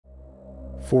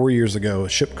4 years ago, a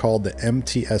ship called the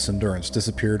MTS Endurance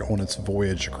disappeared on its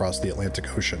voyage across the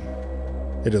Atlantic Ocean.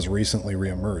 It has recently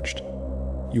re-emerged.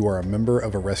 You are a member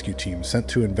of a rescue team sent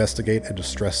to investigate a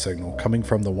distress signal coming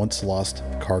from the once-lost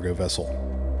cargo vessel.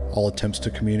 All attempts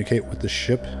to communicate with the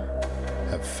ship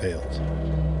have failed.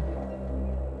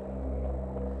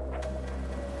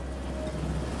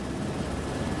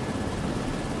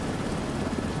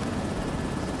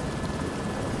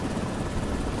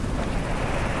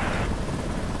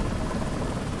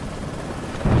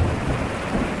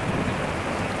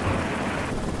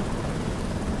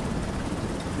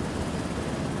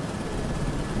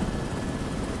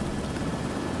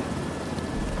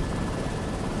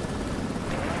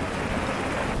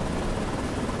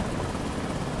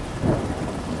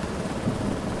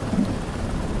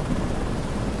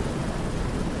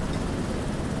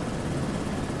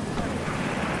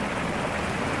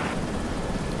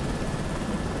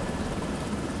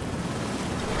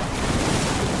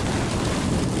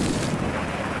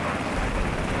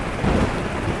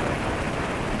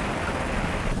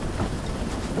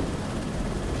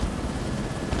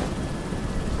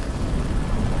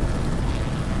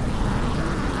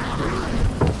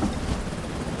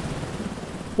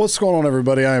 What's going on,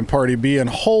 everybody? I am PartyB, and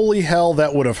holy hell,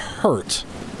 that would have hurt.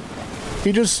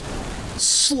 He just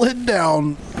slid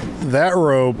down that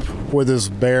rope with his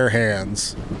bare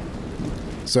hands.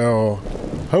 So,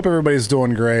 hope everybody's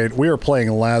doing great. We are playing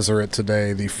Lazaret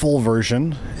today, the full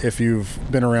version. If you've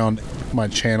been around my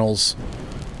channels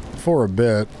for a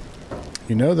bit,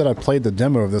 you know that I played the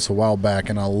demo of this a while back,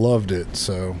 and I loved it,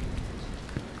 so...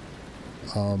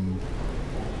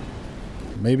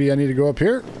 maybe I need to go up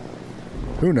here?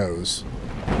 Who knows?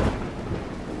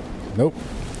 Nope.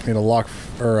 Need a lock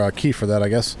or a key for that, I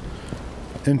guess.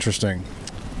 Interesting.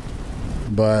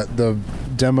 But the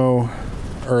demo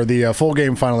or the full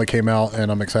game finally came out,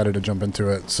 and I'm excited to jump into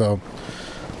it. So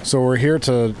we're here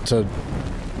to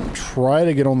try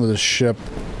to get onto the ship.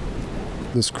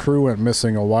 This crew went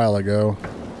missing a while ago.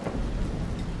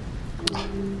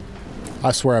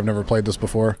 I swear I've never played this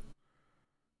before.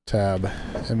 Tab.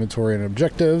 Inventory and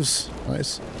objectives.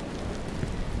 Nice.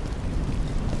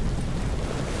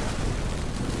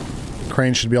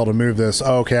 Crane should be able to move this.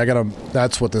 Oh, okay, I gotta...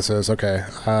 That's what this is. Okay,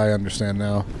 I understand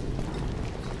now.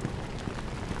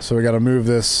 So we gotta move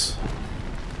this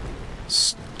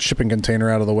shipping container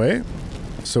out of the way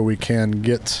so we can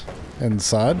get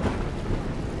inside.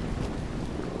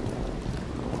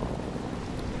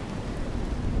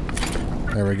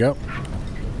 There we go.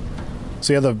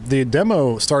 So yeah, the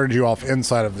demo started you off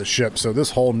inside of the ship, so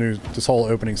this whole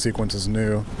opening sequence is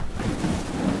new.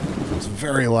 It's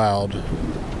very loud.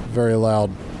 Very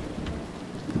loud.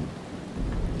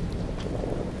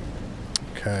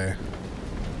 Okay.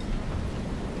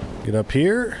 Get up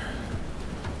here.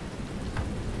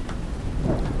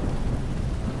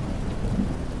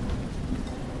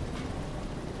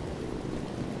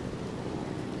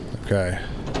 Okay.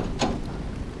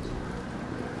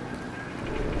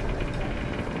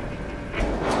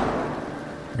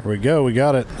 There we go. We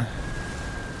got it.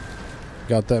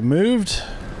 Got that moved.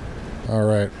 All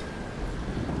right.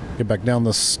 Get back down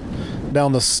the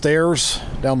stairs,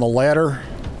 down the ladder.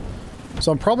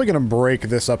 So I'm probably going to break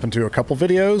this up into a couple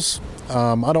videos.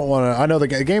 I don't want to... I know the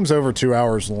game's over 2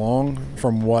 hours long,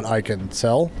 from what I can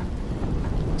tell.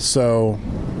 So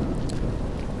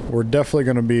we're definitely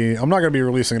going to be... I'm not going to be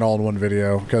releasing it all in one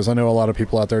video, because I know a lot of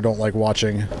people out there don't like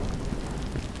watching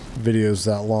videos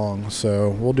that long.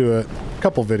 So we'll do a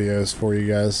couple videos for you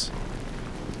guys.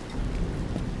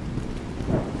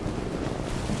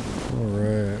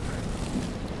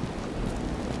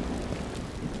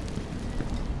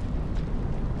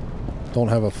 Don't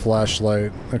have a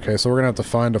flashlight. Okay, so we're gonna have to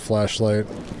find a flashlight.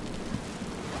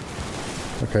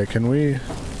 Okay, can we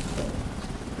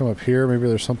come up here? Maybe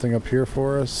there's something up here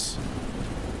for us?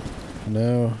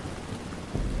 No.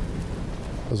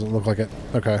 Doesn't look like it.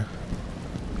 Okay.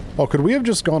 Oh, could we have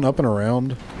just gone up and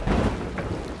around?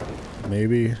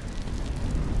 Maybe.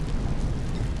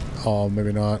 Oh,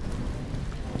 maybe not.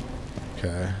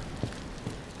 Okay.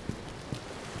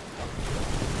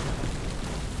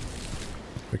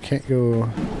 We can't go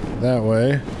that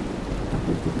way.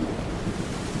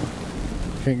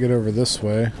 Can't get over this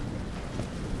way.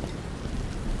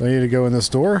 Do I need to go in this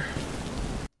door?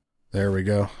 There we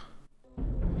go.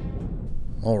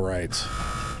 All right.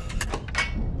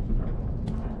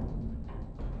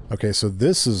 Okay, so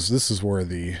this is where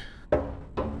the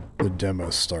demo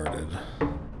started.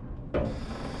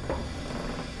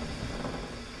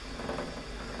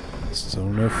 Still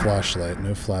no flashlight,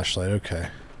 okay.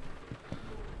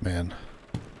 Man.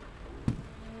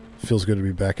 Feels good to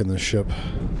be back in the ship.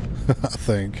 I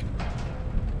think.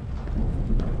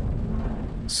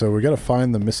 So we gotta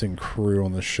find the missing crew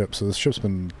on the ship. So this ship's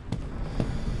been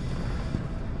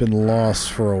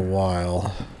lost for a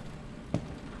while.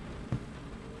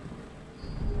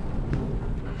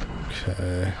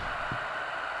 Okay.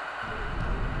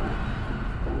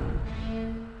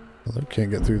 Well, can't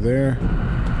get through there.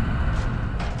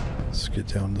 Let's get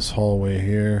down this hallway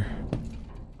here.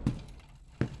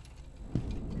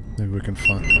 Maybe we can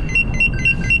find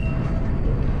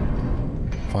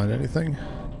anything?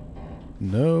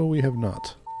 No, we have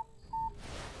not.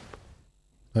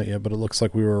 Not yet, but it looks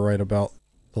like we were right about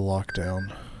the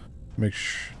lockdown.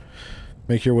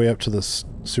 Make your way up to this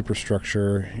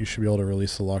superstructure. You should be able to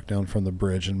release the lockdown from the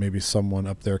bridge, and maybe someone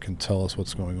up there can tell us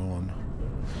what's going on.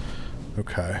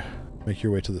 Okay. Make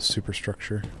your way to the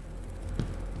superstructure.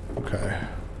 Okay.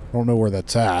 I don't know where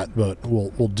that's at, but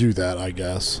we'll do that, I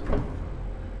guess.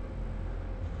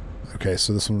 Okay,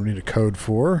 so this one we need a code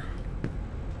for.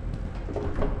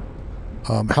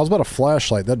 How's about a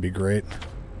flashlight? That'd be great.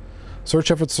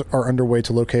 Search efforts are underway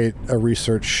to locate a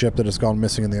research ship that has gone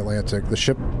missing in the Atlantic. The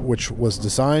ship, which was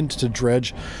designed to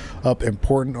dredge up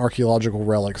important archaeological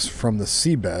relics from the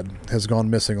seabed, has gone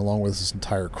missing along with its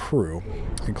entire crew,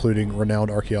 including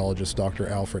renowned archaeologist Dr.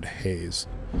 Alfred Hayes.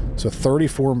 So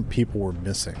 34 people were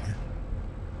missing.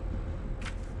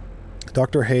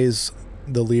 Dr. Hayes,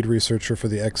 the lead researcher for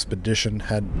the expedition,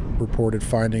 had reported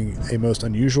finding a most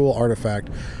unusual artifact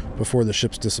before the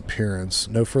ship's disappearance.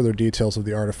 No further details of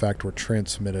the artifact were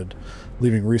transmitted,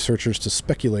 leaving researchers to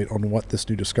speculate on what this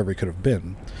new discovery could have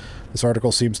been. This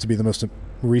article seems to be the most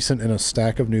recent in a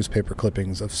stack of newspaper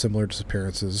clippings of similar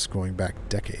disappearances going back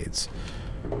decades.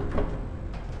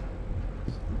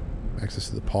 Access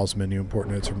to the pause menu,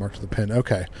 important notes are marked with a pen.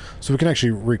 Okay, so we can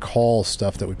actually recall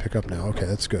stuff that we pick up now. Okay,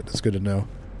 that's good. That's good to know.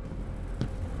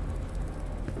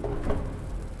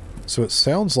 So it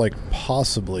sounds like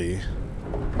possibly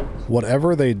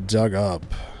whatever they dug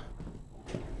up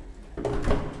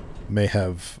may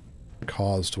have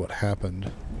caused what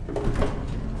happened.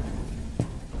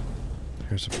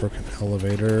 Here's a broken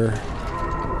elevator.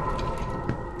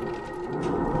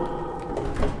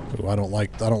 Ooh, I don't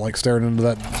like staring into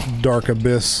that dark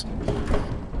abyss.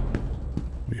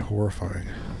 It'd be horrifying.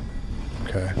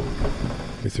 Okay.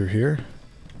 Be through here?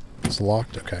 It's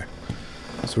locked? Okay.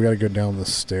 So we gotta go down the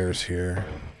stairs here.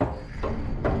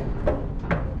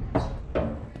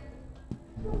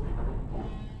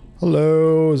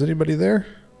 Hello, is anybody there?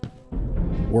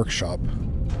 Workshop.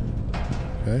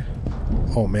 Okay.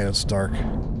 Oh man, it's dark.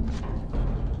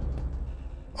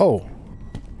 Oh.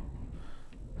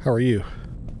 How are you?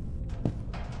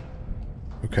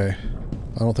 Okay.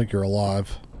 I don't think you're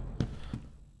alive.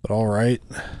 But alright.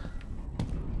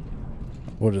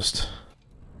 We'll just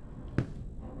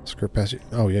skirt past you.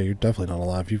 Oh yeah, you're definitely not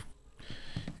alive. You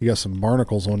got some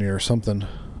barnacles on you or something.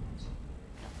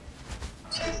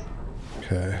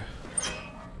 Okay.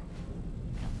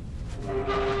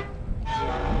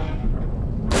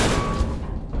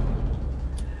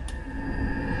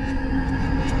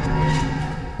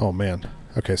 Oh man.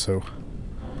 Okay, so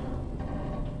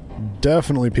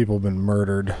definitely people have been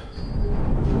murdered.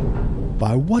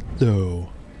 By what though?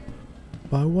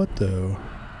 By what though?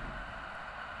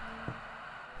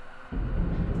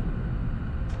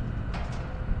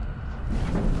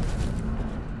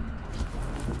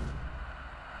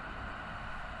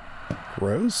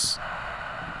 Gross.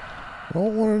 I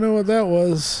don't want to know what that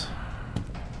was.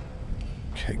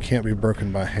 Okay, can't be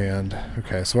broken by hand.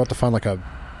 Okay, so we'll have to find like a...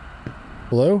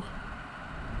 Hello?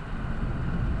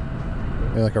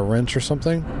 Maybe like a wrench or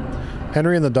something?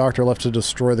 Henry and the doctor left to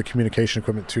destroy the communication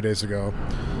equipment 2 days ago.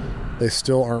 They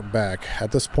still aren't back.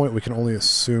 At this point, we can only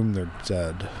assume they're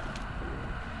dead.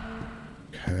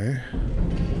 Okay.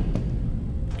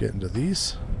 Get into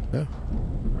these? No.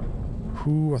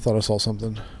 Ooh, I thought I saw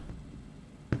something.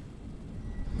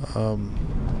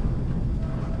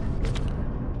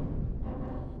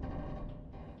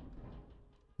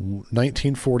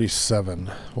 1947.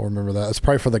 We'll remember that. It's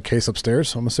probably for the case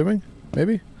upstairs, I'm assuming?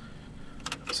 Maybe?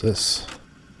 What's this?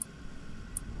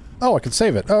 Oh, I can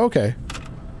save it. Oh, okay.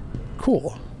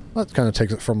 Cool. That kind of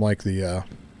takes it from like the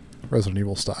Resident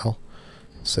Evil style.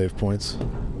 Save points.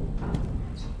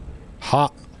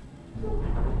 Hot.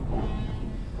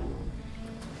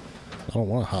 I don't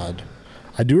want to hide.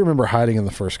 I do remember hiding in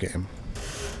the first game.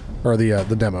 Or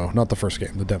the demo. Not the first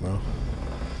game, the demo.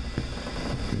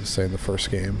 I'm just saying the first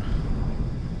game.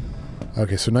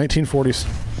 Okay, so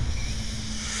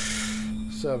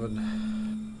 1947.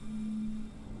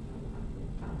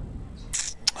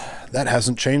 That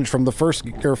hasn't changed from the first,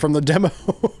 or from the demo.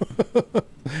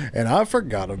 And I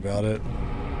forgot about it.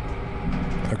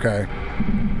 Okay.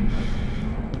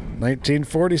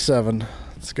 1947.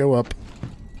 Let's go up.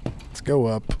 Let's go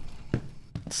up.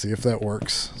 Let's see if that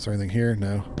works. Is there anything here?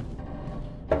 No.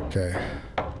 Okay.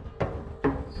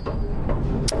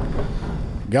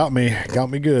 Got me. Got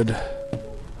me good.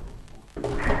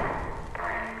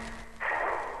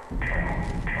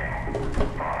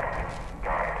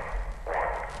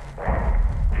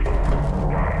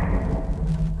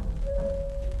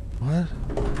 What?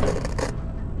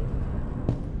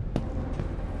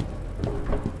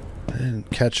 I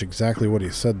didn't catch exactly what he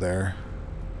said there.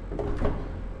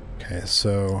 Okay,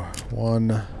 so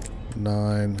 1,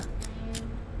 9,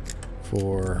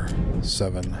 4,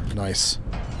 7. Nice.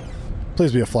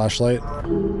 Please be a flashlight.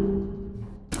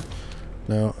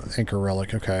 No, anchor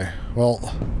relic. Okay.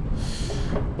 Well,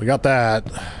 we got that.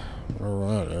 I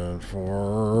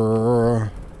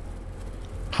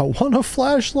want a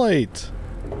flashlight.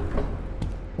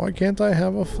 Why can't I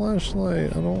have a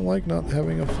flashlight? I don't like not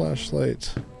having a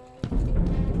flashlight.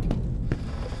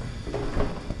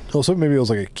 Also, maybe it was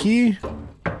like a key,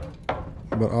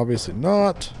 but obviously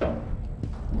not.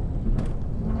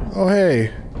 Oh,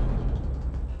 hey.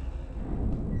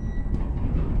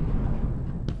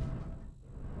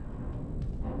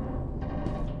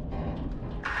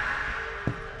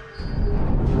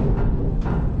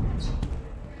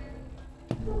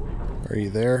 Are you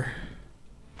there?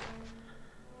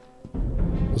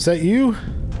 Was that you?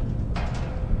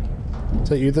 Is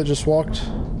that you that just walked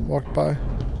by?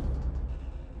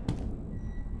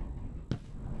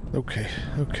 Okay,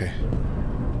 okay.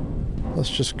 Let's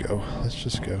just go. Let's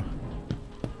just go.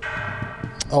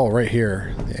 Oh, right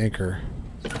here. The anchor.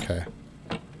 Okay.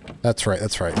 That's right,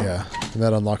 yeah. And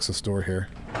that unlocks this door here.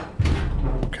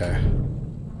 Okay.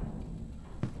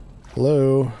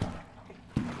 Hello?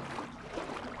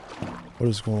 What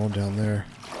is going on down there?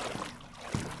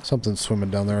 Something's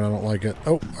swimming down there and I don't like it.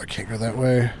 Oh, I can't go that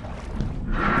way.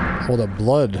 Oh, that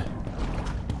blood.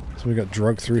 So we got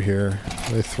drugged through here.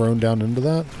 Are they thrown down into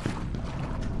that?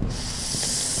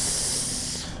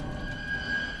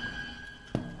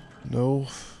 No.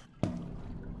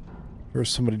 There's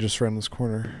somebody just around this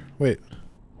corner. Wait.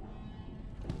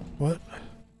 What?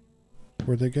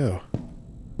 Where'd they go?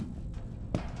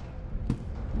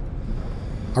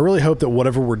 I really hope that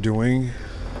whatever we're doing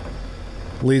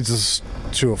leads us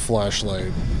to a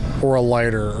flashlight or a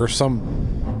lighter or some...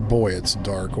 Boy, it's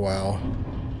dark. Wow.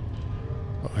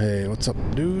 Oh, hey, what's up,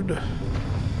 dude?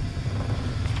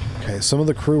 Okay, some of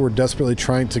the crew were desperately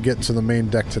trying to get to the main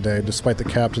deck today, despite the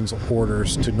captain's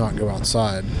orders to not go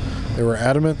outside. They were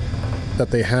adamant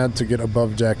that they had to get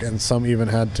above deck, and some even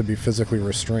had to be physically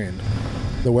restrained.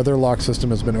 The weather lock system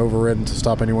has been overridden to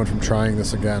stop anyone from trying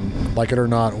this again. Like it or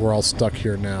not, we're all stuck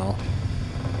here now.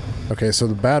 Okay, so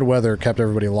the bad weather kept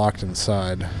everybody locked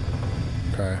inside.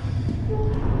 Okay.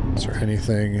 Is there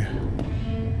anything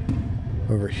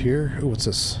over here? Ooh, what's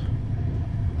this?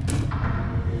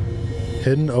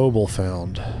 Hidden obol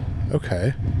found.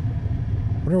 Okay.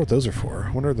 Wonder what those are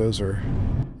for. Wonder if those are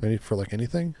any for like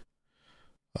anything?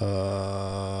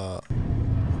 Okay.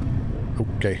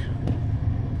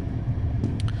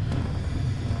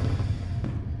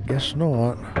 Guess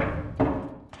not.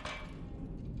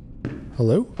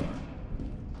 Hello?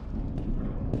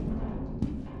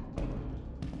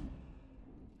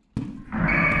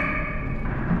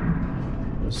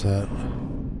 What's that?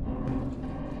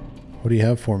 What do you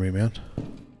have for me, man?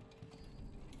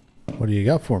 What do you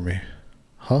got for me?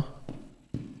 Huh?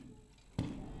 Are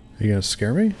you gonna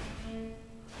scare me?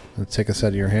 Gonna take us out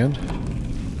of your hand?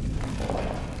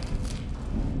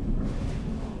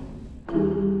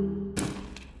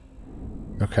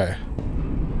 Okay.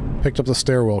 Picked up the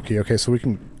stairwell key. Okay, so we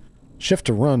can shift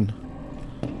to run.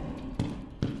 I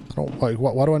don't like.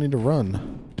 Why do I need to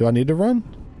run? Do I need to run?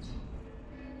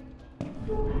 I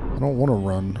don't want to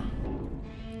run.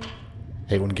 I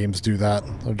hate when games do that.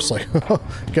 I'm just like,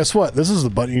 guess what? This is the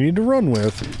button you need to run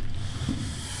with.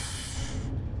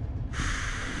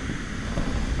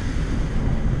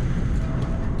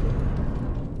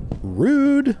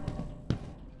 Rude.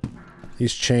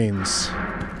 These chains.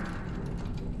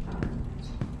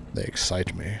 They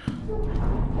excite me.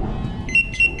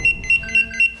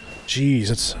 Jeez,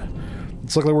 it's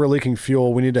like we're leaking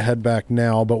fuel. We need to head back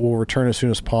now, but we'll return as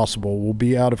soon as possible. We'll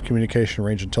be out of communication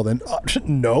range until then.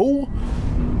 No?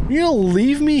 You're gonna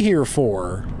leave me here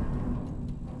for?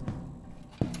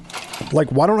 Like,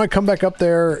 why don't I come back up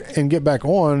there and get back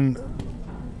on,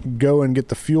 go and get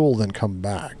the fuel, then come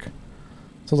back?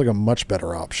 Sounds like a much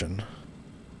better option.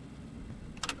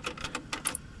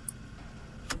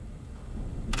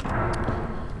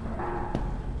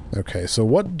 Okay, so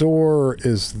what door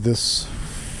is this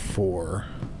for?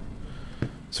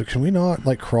 So can we not,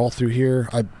 like, crawl through here?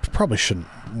 I probably shouldn't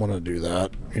want to do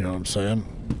that. You know what I'm saying?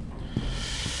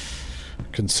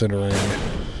 Considering...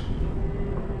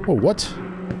 Oh, what?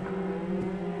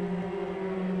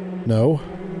 No.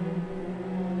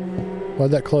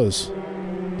 Why'd that close?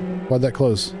 Why'd that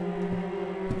close?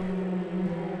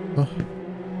 Huh?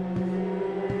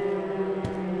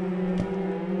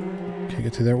 Can't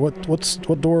get to there.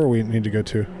 What door we need to go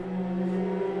to?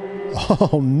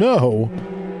 Oh no!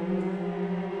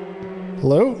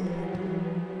 Hello?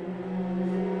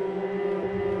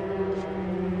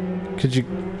 Could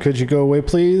you go away,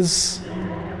 please?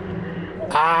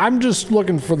 I'm just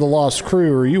looking for the lost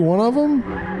crew. Are you one of them?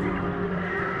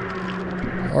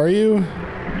 Are you?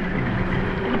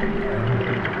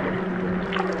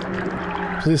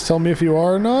 Please tell me if you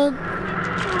are or not.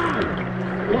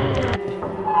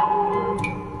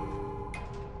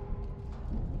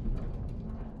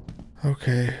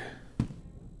 Okay.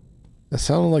 It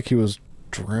sounded like he was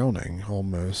drowning,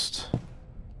 almost.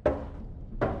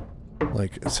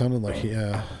 Like, it sounded like he,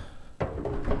 yeah.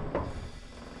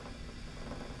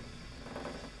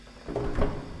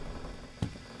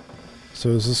 So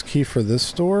is this key for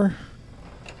this door?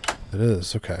 It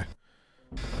is, okay.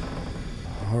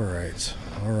 Alright.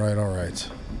 Alright, alright.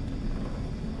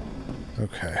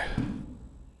 Okay.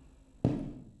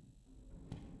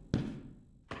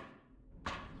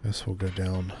 Guess we'll go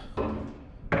down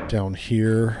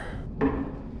here.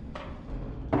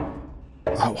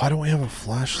 Why don't we have a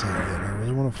flashlight yet? I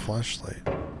really want a flashlight.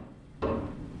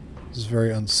 This is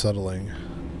very unsettling.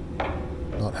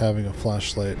 Not having a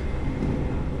flashlight.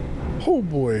 Oh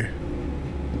boy.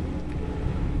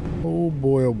 Oh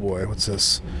boy, oh boy. What's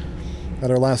this? At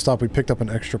our last stop, we picked up an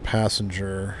extra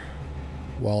passenger.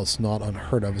 While it's not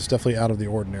unheard of, it's definitely out of the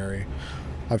ordinary.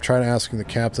 I've tried asking the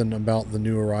captain about the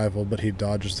new arrival, but he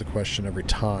dodges the question every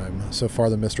time. So far,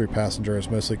 the mystery passenger has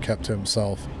mostly kept to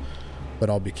himself, but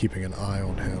I'll be keeping an eye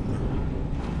on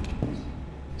him.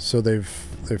 So they've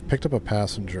picked up a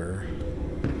passenger.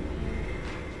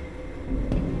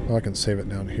 Oh, I can save it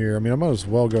down here. I mean, I might as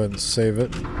well go ahead and save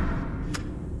it.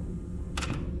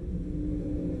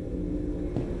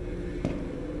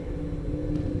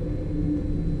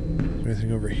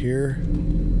 Anything over here?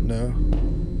 No.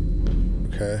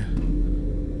 Okay.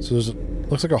 So there's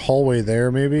looks like a hallway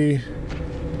there, maybe.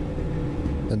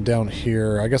 And down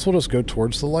here. I guess we'll just go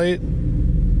towards the light.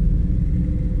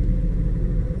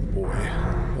 Oh boy.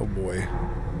 Oh boy.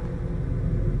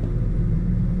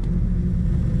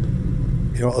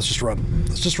 You know what? Let's just run.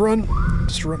 Let's just run.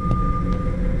 Just run.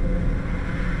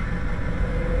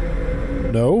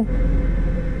 No?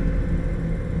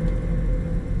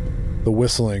 The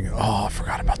whistling. Oh, I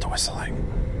forgot about the whistling.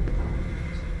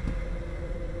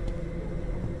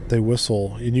 They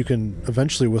whistle, and you can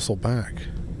eventually whistle back,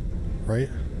 right?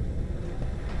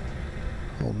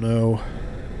 Oh no.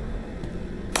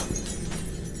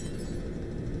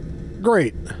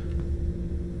 Great.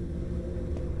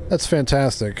 That's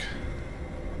fantastic.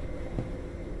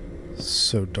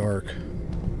 So dark.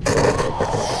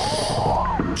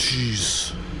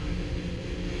 Jeez.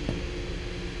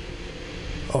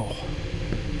 Oh.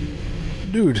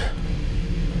 Dude.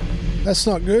 That's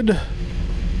not good.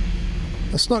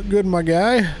 That's not good, my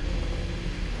guy.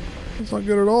 That's not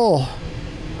good at all.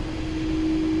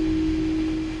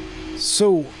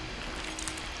 So,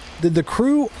 did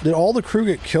all the crew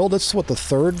get killed? That's what, the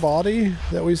third body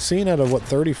that we've seen out of, what,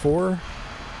 34?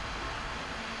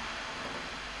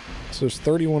 So there's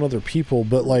 31 other people,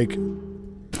 but, like,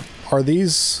 are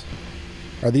these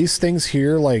things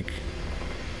here, like,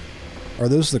 are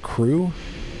those the crew?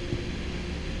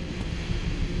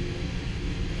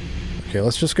 Okay,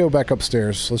 let's just go back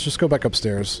upstairs. Let's just go back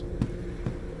upstairs.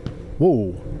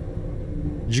 Whoa.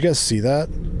 Did you guys see that?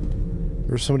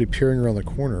 There was somebody peering around the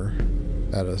corner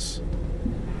at us.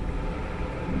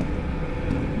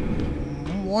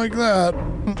 Like that.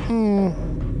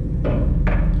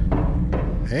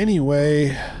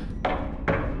 Anyway.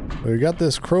 We got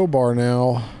this crowbar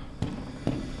now.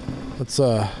 Let's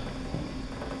go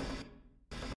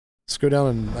down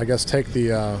and, I guess, take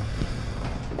the,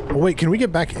 Oh, wait, can we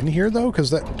get back in here, though? Because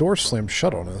that door slammed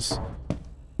shut on us.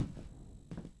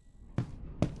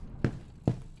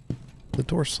 The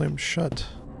door slammed shut.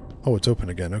 Oh, it's open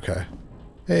again. Okay.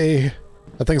 Hey.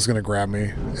 That thing's gonna grab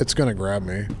me. It's gonna grab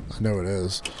me. I know it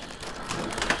is.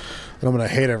 And I'm gonna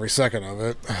hate every second of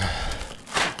it.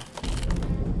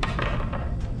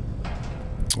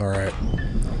 Alright.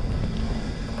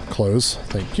 Close.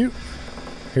 Thank you.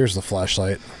 Here's the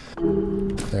flashlight.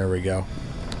 There we go.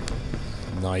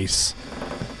 Nice.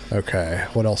 Okay,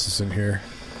 what else is in here?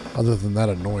 Other than that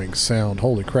annoying sound.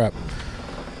 Holy crap.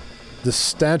 The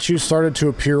statue started to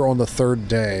appear on the third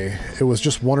day. It was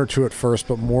just one or two at first,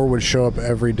 but more would show up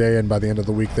every day, and by the end of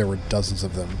the week there were dozens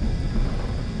of them.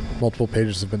 Multiple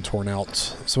pages have been torn out.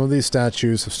 Some of these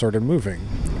statues have started moving.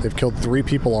 They've killed 3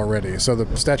 people already, so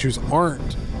the statues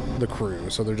aren't the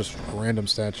crew, so they're just random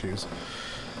statues.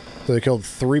 So they killed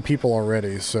 3 people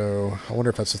already, so I wonder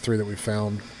if that's the 3 that we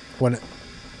found. When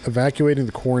evacuating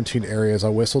the quarantine areas, I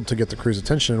whistled to get the crew's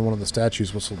attention, and one of the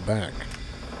statues whistled back.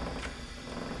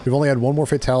 We've only had 1 more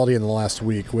fatality in the last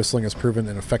week. Whistling has proven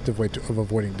an effective way of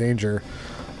avoiding danger,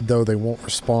 though they won't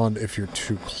respond if you're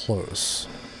too close.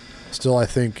 Still, I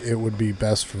think it would be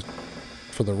best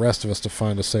for the rest of us to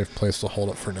find a safe place to hold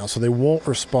it for now. So they won't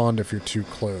respond if you're too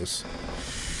close.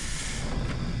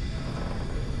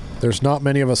 There's not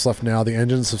many of us left now. The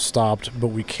engines have stopped, but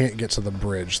we can't get to the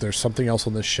bridge. There's something else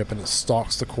on this ship, and it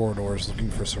stalks the corridors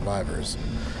looking for survivors.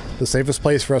 The safest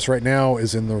place for us right now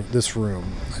is in this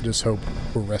room. I just hope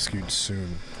we're rescued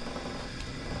soon.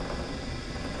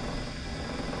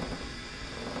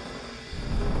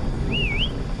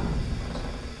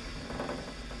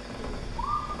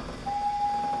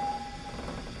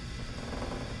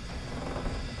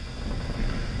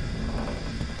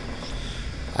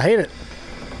 I hate it.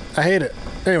 I hate it.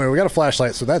 Anyway, we got a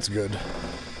flashlight, so that's good.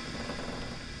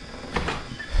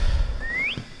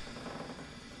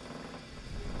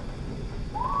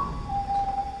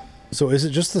 So is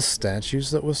it just the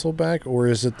statues that whistle back, or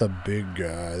is it the big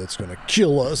guy that's going to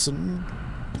kill us? And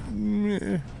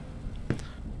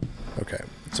okay,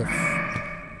 so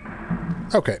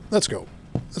okay, let's go.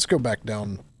 Let's go back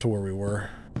down to where we were.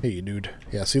 Hey, dude.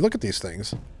 Yeah, see, look at these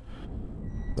things.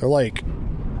 They're like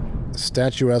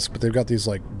statuesque, but they've got these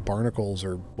like barnacles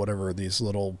or whatever, these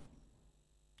little,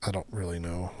 I don't really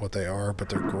know what they are, but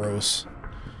they're gross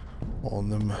on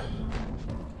them.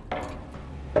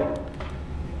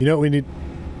 You know what we need?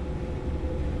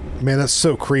 Man, that's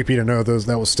so creepy to know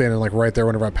that was standing like right there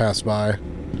whenever I passed by.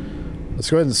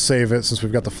 Let's go ahead and save it since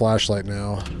we've got the flashlight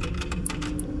now.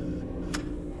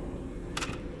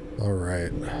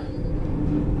 Alright.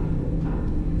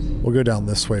 We'll go down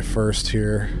this way first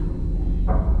here.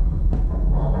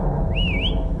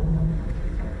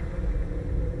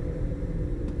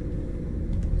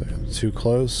 Too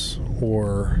close,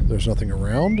 or there's nothing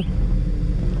around.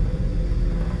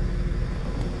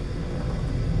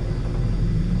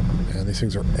 And these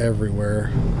things are everywhere.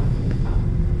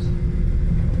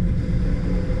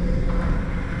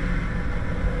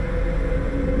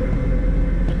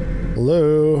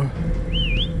 Hello?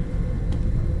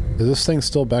 Is this thing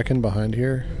still back in behind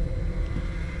here?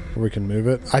 Where we can move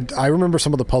it? I remember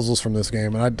some of the puzzles from this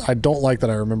game, and I don't like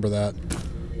that I remember that.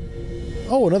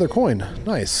 Oh, another coin.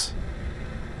 Nice.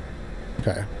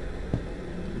 Okay.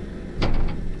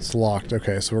 It's locked.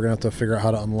 Okay, so we're going to have to figure out how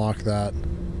to unlock that.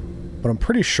 But I'm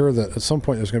pretty sure that at some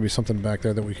point there's going to be something back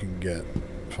there that we can get,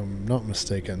 if I'm not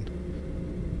mistaken.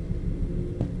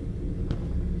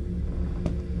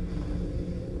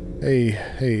 Hey,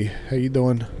 how you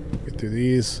doing? Get through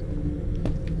these.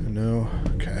 No?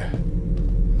 Okay.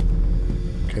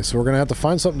 Okay, so we're going to have to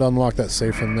find something to unlock that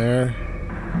safe in there.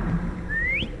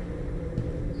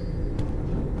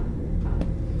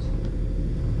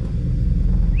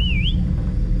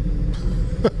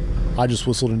 I just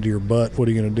whistled into your butt. What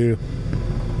are you going to do?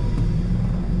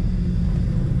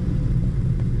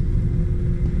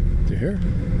 Do you hear?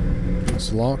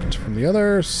 It's locked from the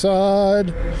other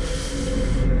side.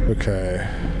 Okay.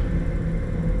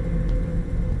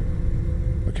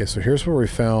 Okay, so here's where we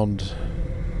found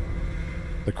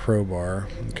the crowbar.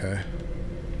 Okay.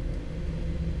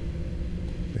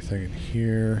 Anything in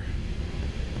here?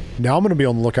 Now I'm going to be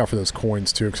on the lookout for those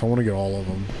coins too, because I want to get all of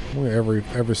them. I want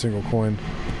every single coin.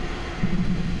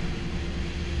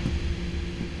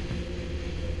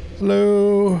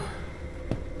 Hello?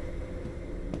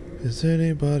 Is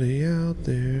anybody out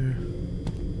there?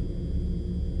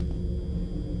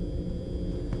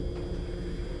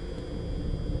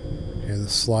 Okay, the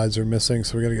slides are missing,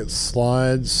 so we gotta get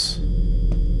slides.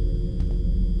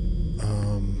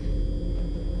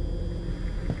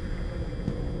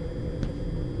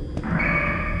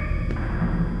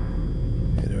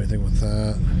 Can't do anything with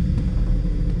that.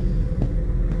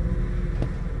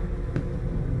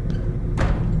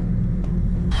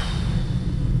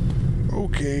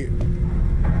 Okay.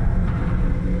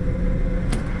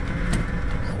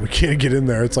 We can't get in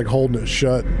there. It's like holding it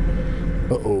shut.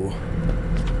 Uh-oh.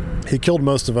 He killed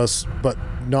most of us, but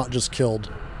not just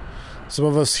killed. Some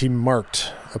of us he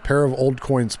marked. A pair of old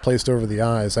coins placed over the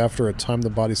eyes. After a time, the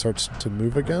body starts to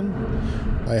move again.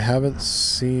 I haven't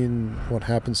seen what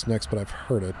happens next, but I've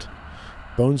heard it.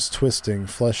 Bones twisting,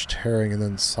 flesh tearing, and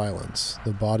then silence.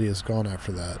 The body is gone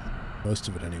after that. Most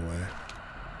of it anyway.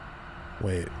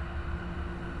 Wait.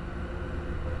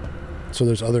 So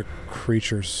there's other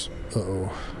creatures.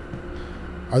 Uh-oh.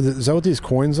 Is that what these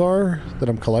coins are that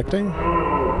I'm collecting?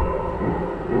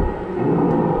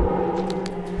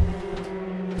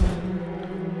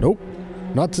 Nope.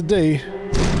 Not today.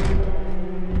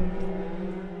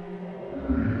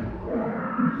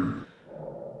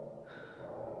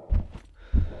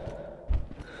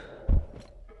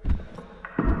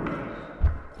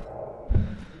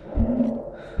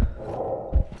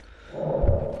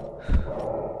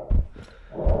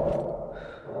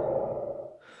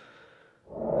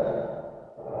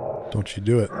 Don't you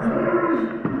do it.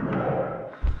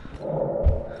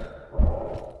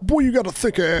 Boy, you got a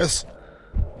thick ass.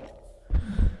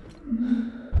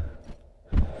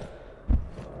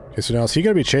 Okay, so now is he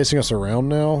going to be chasing us around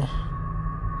now?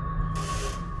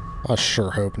 I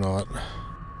sure hope not.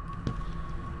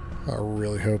 I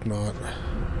really hope not.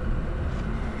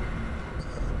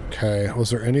 Okay, was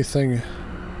there anything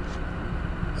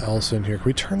else in here? Can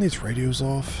we turn these radios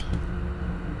off?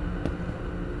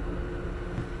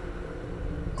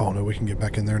 Oh no, we can get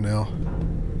back in there now.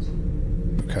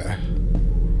 Okay.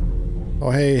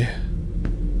 Oh hey.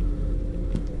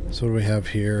 So what do we have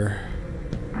here?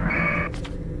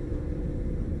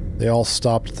 They all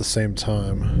stopped at the same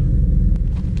time.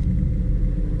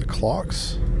 The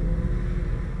clocks?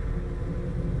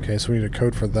 Okay, so we need a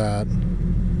code for that.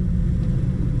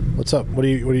 What's up? What are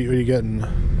you getting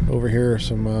over here?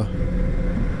 Some is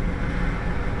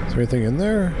there anything in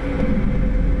there?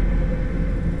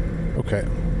 Okay.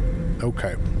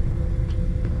 Okay.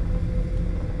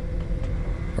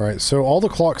 Alright, so all the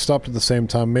clocks stopped at the same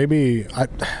time. Maybe I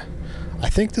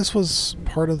think this was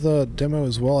part of the demo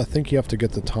as well. I think you have to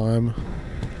get the time,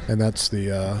 and that's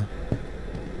the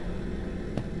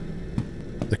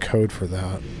code for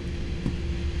that.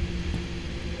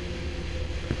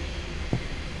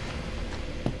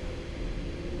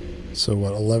 So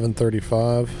what,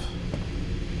 11:35?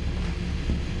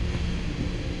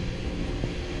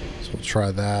 So we'll try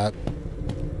that.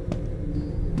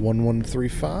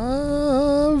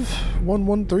 1135.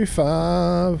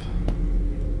 1135.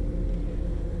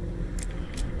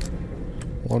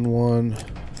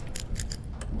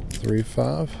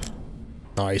 1135.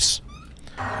 Nice.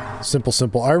 Simple,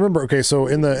 simple. I remember. Okay, so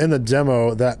in the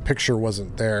demo, that picture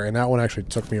wasn't there, and that one actually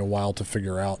took me a while to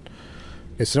figure out.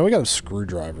 Okay, so now we got a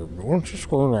screwdriver. But what's a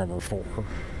screwdriver for?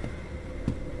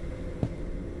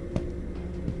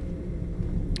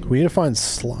 We need to find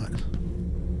slot.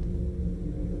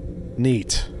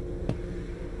 Neat.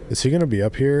 Is he gonna be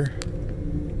up here?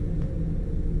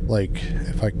 Like,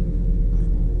 if I...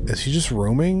 Is he just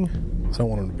roaming? I don't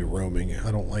want him to be roaming.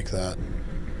 I don't like that.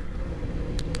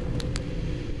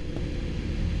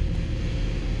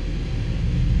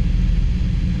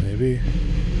 Maybe.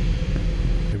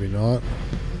 Maybe not.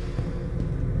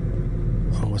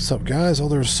 Oh, what's up, guys? Oh,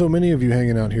 there's so many of you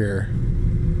hanging out here.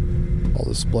 All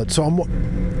this blood. So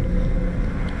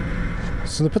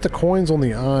they put the coins on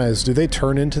the eyes. Do they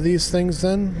turn into these things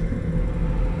then?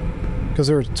 Because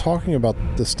they were talking about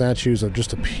the statues of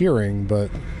just appearing,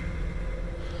 but...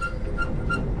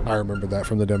 I remember that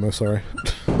from the demo, sorry.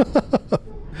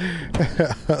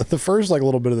 The first, like,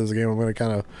 little bit of this game, I'm going to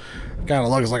kind of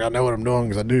looks like I know what I'm doing,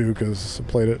 because I do, because I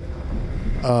played it.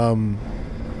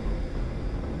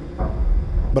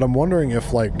 But I'm wondering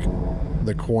if, like,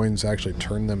 the coins actually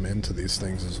turn them into these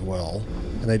things as well.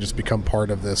 And they just become part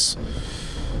of this...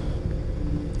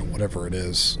 whatever it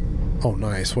is. Oh,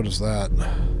 nice. What is that?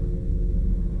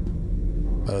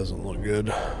 That doesn't look good.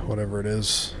 Whatever it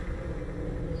is.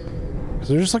 Because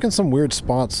they're just like in some weird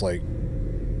spots, like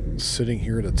sitting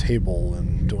here at a table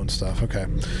and doing stuff. Okay.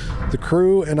 The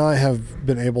crew and I have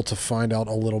been able to find out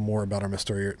a little more about our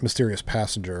mysterious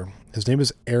passenger. His name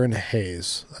is Aaron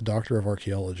Hayes, a doctor of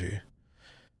archaeology.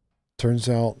 Turns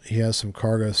out he has some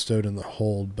cargo stowed in the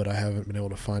hold, but I haven't been able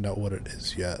to find out what it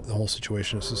is yet. The whole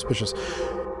situation is suspicious.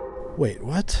 Wait,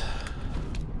 what?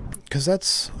 Because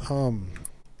that's,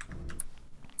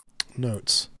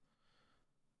 notes.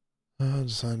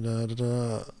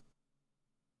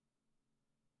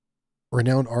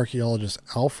 Renowned archaeologist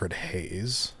Alfred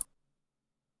Hayes.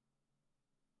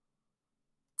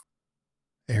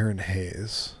 Aaron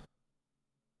Hayes.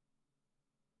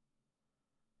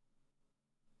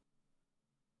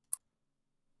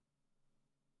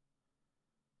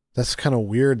 That's kind of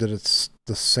weird that it's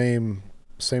the same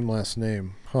last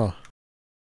name. Huh.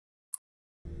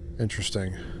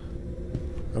 Interesting.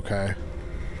 Okay.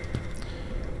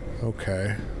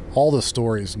 Okay. All the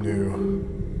story's new.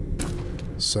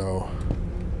 So.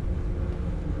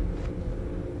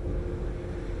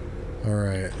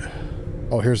 Alright.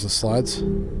 Oh, here's the slides.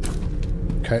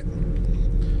 Okay.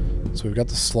 So we've got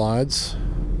the slides.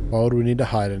 Why would we need to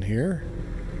hide in here?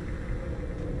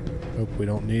 Nope, we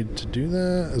don't need to do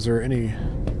that. Is there anything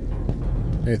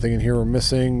in here we're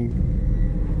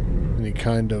missing? Any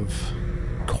kind of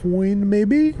coin,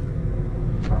 maybe?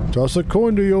 Toss a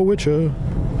coin to your witcher.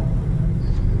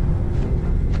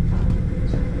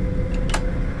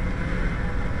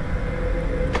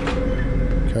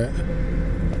 Okay.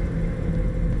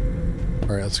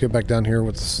 Alright, let's get back down here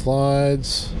with the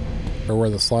slides. Or where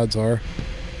the slides are.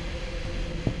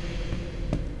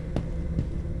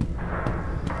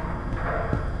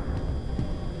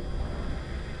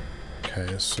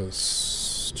 Okay, so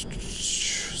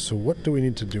what do we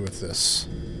need to do with this?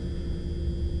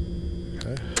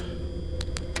 Okay.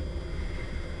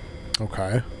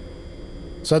 Okay.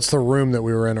 So that's the room that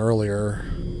we were in earlier.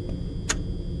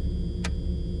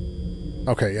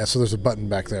 Okay, yeah, so there's a button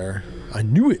back there. I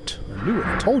knew it. I knew it.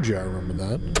 I told you I remember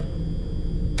that.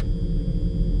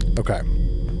 Okay.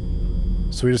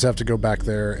 So we just have to go back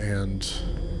there and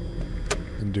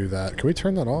do that. Can we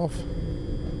turn that off?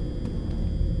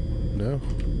 No?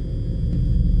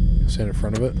 Stand in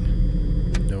front of it?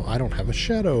 No, I don't have a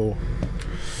shadow.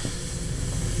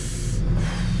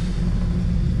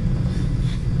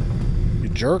 You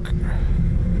jerk.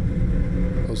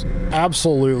 That was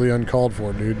absolutely uncalled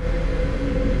for, dude.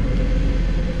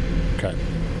 Okay.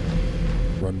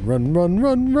 Run, run, run,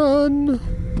 run, run.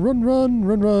 Run, run,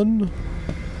 run, run.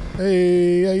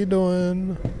 Hey, how you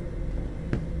doing?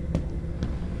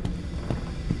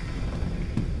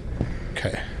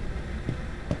 Okay.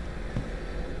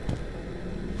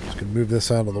 Just gonna move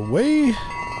this out of the way.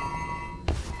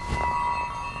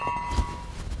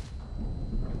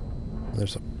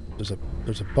 There's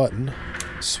a button.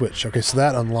 Switch. Okay, so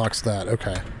that unlocks that.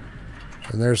 Okay.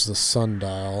 And there's the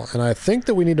sundial. And I think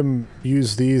that we need to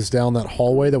use these down that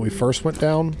hallway that we first went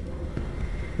down.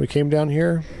 We came down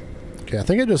here. Okay, I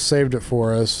think it just saved it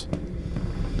for us.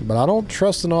 But I don't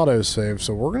trust an autosave,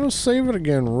 so we're going to save it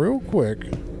again real quick.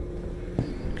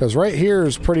 Because right here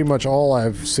is pretty much all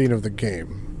I've seen of the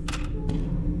game.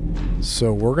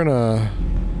 So we're going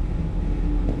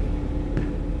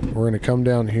to come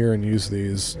down here and use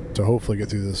these to hopefully get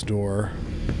through this door.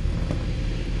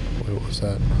 Wait, what was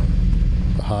that?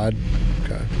 The hide?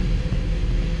 Okay.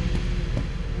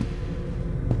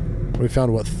 We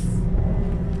found what?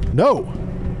 No!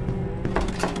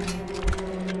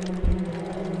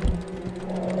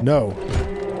 No.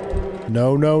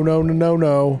 No, no, no, no, no,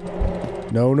 no.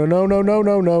 No, no, no, no, no,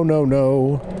 no, no, no,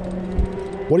 no.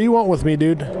 What do you want with me,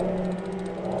 dude?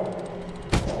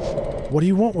 What do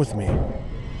you want with me?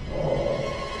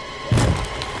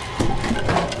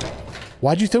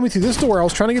 Why'd you throw me through this door? I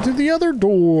was trying to get through the other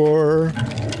door.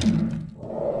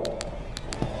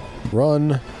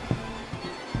 Run.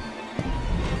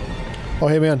 Oh,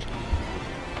 hey, man.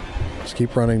 Just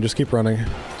keep running. Just keep running.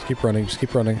 Just keep running. Just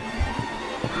keep running.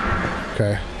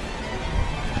 Okay.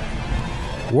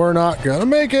 We're not gonna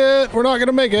make it. We're not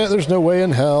gonna make it. There's no way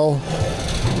in hell.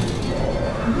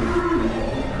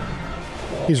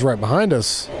 He's right behind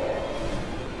us.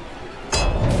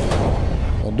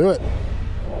 Don't do it.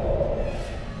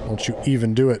 Don't you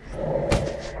even do it.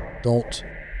 Don't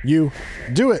you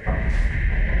do it.